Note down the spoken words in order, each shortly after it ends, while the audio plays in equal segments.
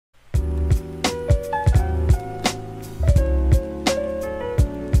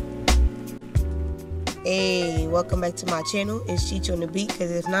Hey, welcome back to my channel. It's Cheech on the beat,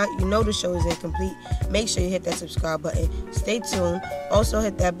 because if not, you know the show is incomplete. Make sure you hit that subscribe button. Stay tuned. Also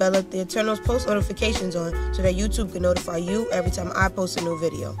hit that bell up there. Turn those post notifications on so that YouTube can notify you every time I post a new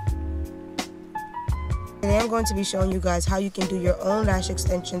video. Today I'm going to be showing you guys how you can do your own lash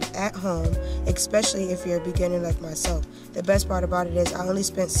extensions at home, especially if you're a beginner like myself. The best part about it is I only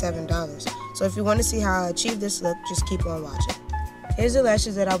spent $7. So if you want to see how I achieved this look, just keep on watching. Here's the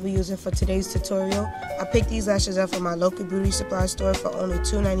lashes that I'll be using for today's tutorial. I picked these lashes up from my local beauty supply store for only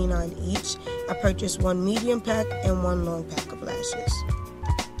 $2.99 each. I purchased one medium pack and one long pack of lashes.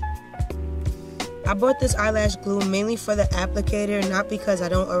 I bought this eyelash glue mainly for the applicator, not because I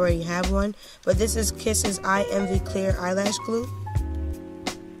don't already have one, but this is Kiss's I Envy Clear Eyelash Glue.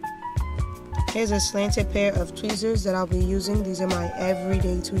 Here's a slanted pair of tweezers that I'll be using. These are my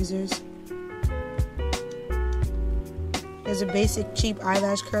everyday tweezers. There's a basic cheap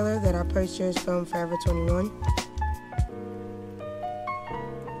eyelash curler that I purchased from Forever 21.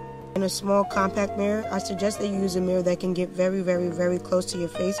 And a small compact mirror. I suggest that you use a mirror that can get very close to your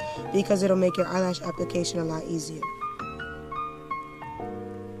face because it'll make your eyelash application a lot easier.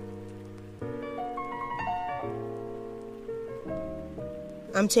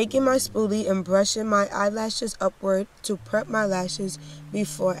 I'm taking my spoolie and brushing my eyelashes upward to prep my lashes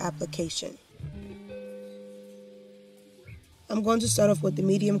before application. I'm going to start off with the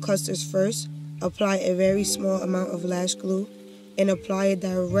medium clusters first, apply a very small amount of lash glue, and apply it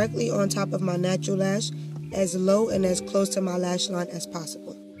directly on top of my natural lash, as low and as close to my lash line as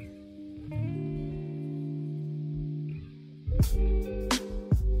possible.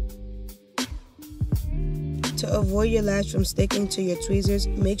 To avoid your lash from sticking to your tweezers,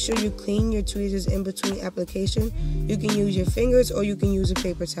 make sure you clean your tweezers in between application. You can use your fingers or you can use a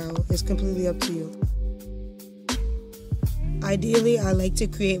paper towel. It's completely up to you. Ideally, I like to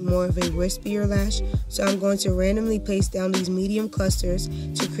create more of a wispier lash, so I'm going to randomly place down these medium clusters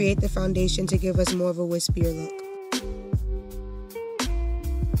to create the foundation to give us more of a wispier look.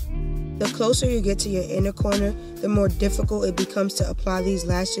 The closer you get to your inner corner, the more difficult it becomes to apply these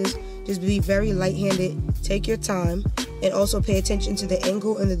lashes. Just be very light-handed, take your time, and also pay attention to the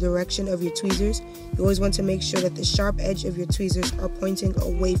angle and the direction of your tweezers. You always want to make sure that the sharp edge of your tweezers are pointing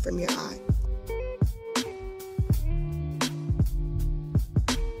away from your eye.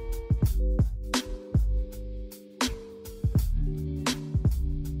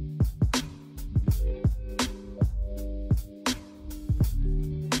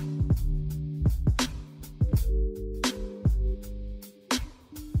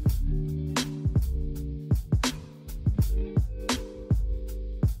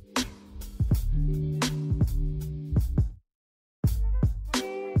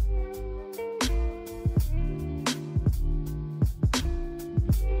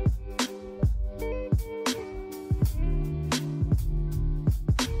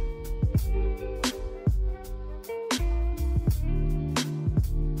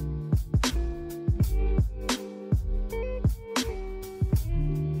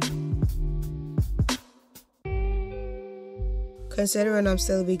 Considering I'm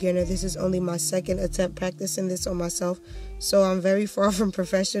still a beginner, this is only my second attempt practicing this on myself, so I'm very far from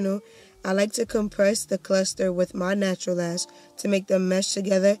professional. I like to compress the cluster with my natural lash to make them mesh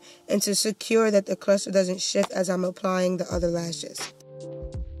together and to secure that the cluster doesn't shift as I'm applying the other lashes.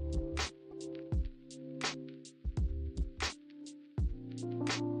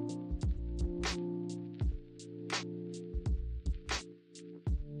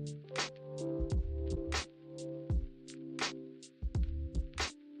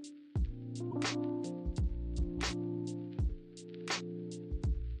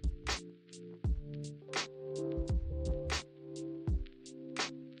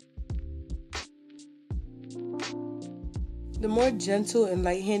 The more gentle and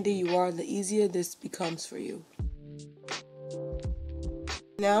light-handed you are, the easier this becomes for you.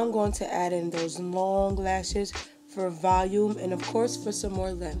 Now I'm going to add in those long lashes for volume and of course for some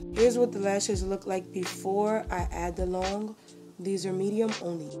more length. Here's what the lashes look like before I add the long. These are medium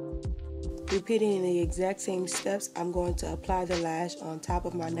only. Repeating the exact same steps, I'm going to apply the lash on top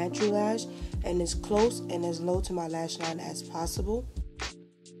of my natural lash and as close and as low to my lash line as possible.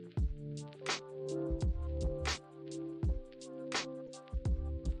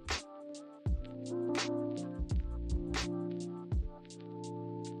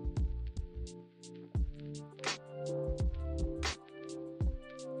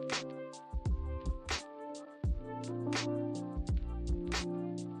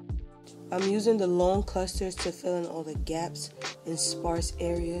 I'm using the long clusters to fill in all the gaps and sparse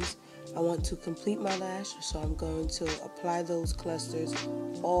areas. I want to complete my lash, so I'm going to apply those clusters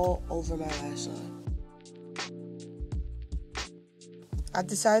all over my lash line. I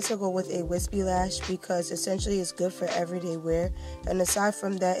decided to go with a wispy lash because essentially it's good for everyday wear, and aside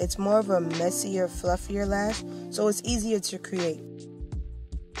from that, it's more of a messier, fluffier lash, so it's easier to create.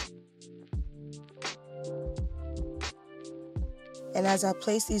 And as I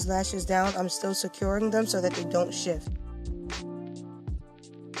place these lashes down, I'm still securing them so that they don't shift.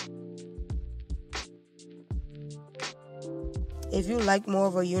 If you like more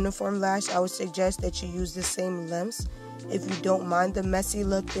of a uniform lash, I would suggest that you use the same lengths. If you don't mind the messy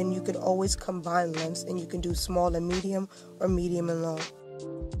look, then you could always combine lengths and you can do small and medium or medium and long.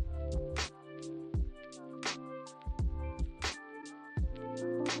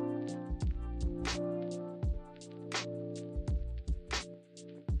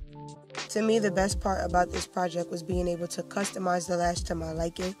 To me, the best part about this project was being able to customize the lash to my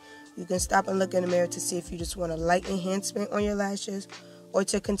liking. You can stop and look in the mirror to see if you just want a light enhancement on your lashes or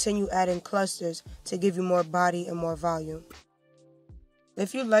to continue adding clusters to give you more body and more volume.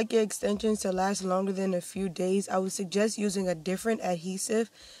 If you'd like your extensions to last longer than a few days, I would suggest using a different adhesive.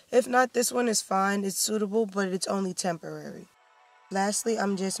 If not, this one is fine, it's suitable, but it's only temporary. Lastly,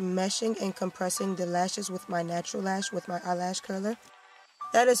 I'm just meshing and compressing the lashes with my natural lash with my eyelash curler.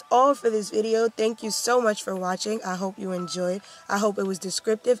 That is all for this video. Thank you so much for watching. I hope you enjoyed. I hope it was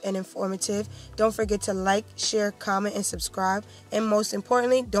descriptive and informative. Don't forget to like, share, comment, and subscribe. And most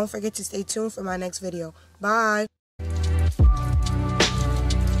importantly, don't forget to stay tuned for my next video. Bye!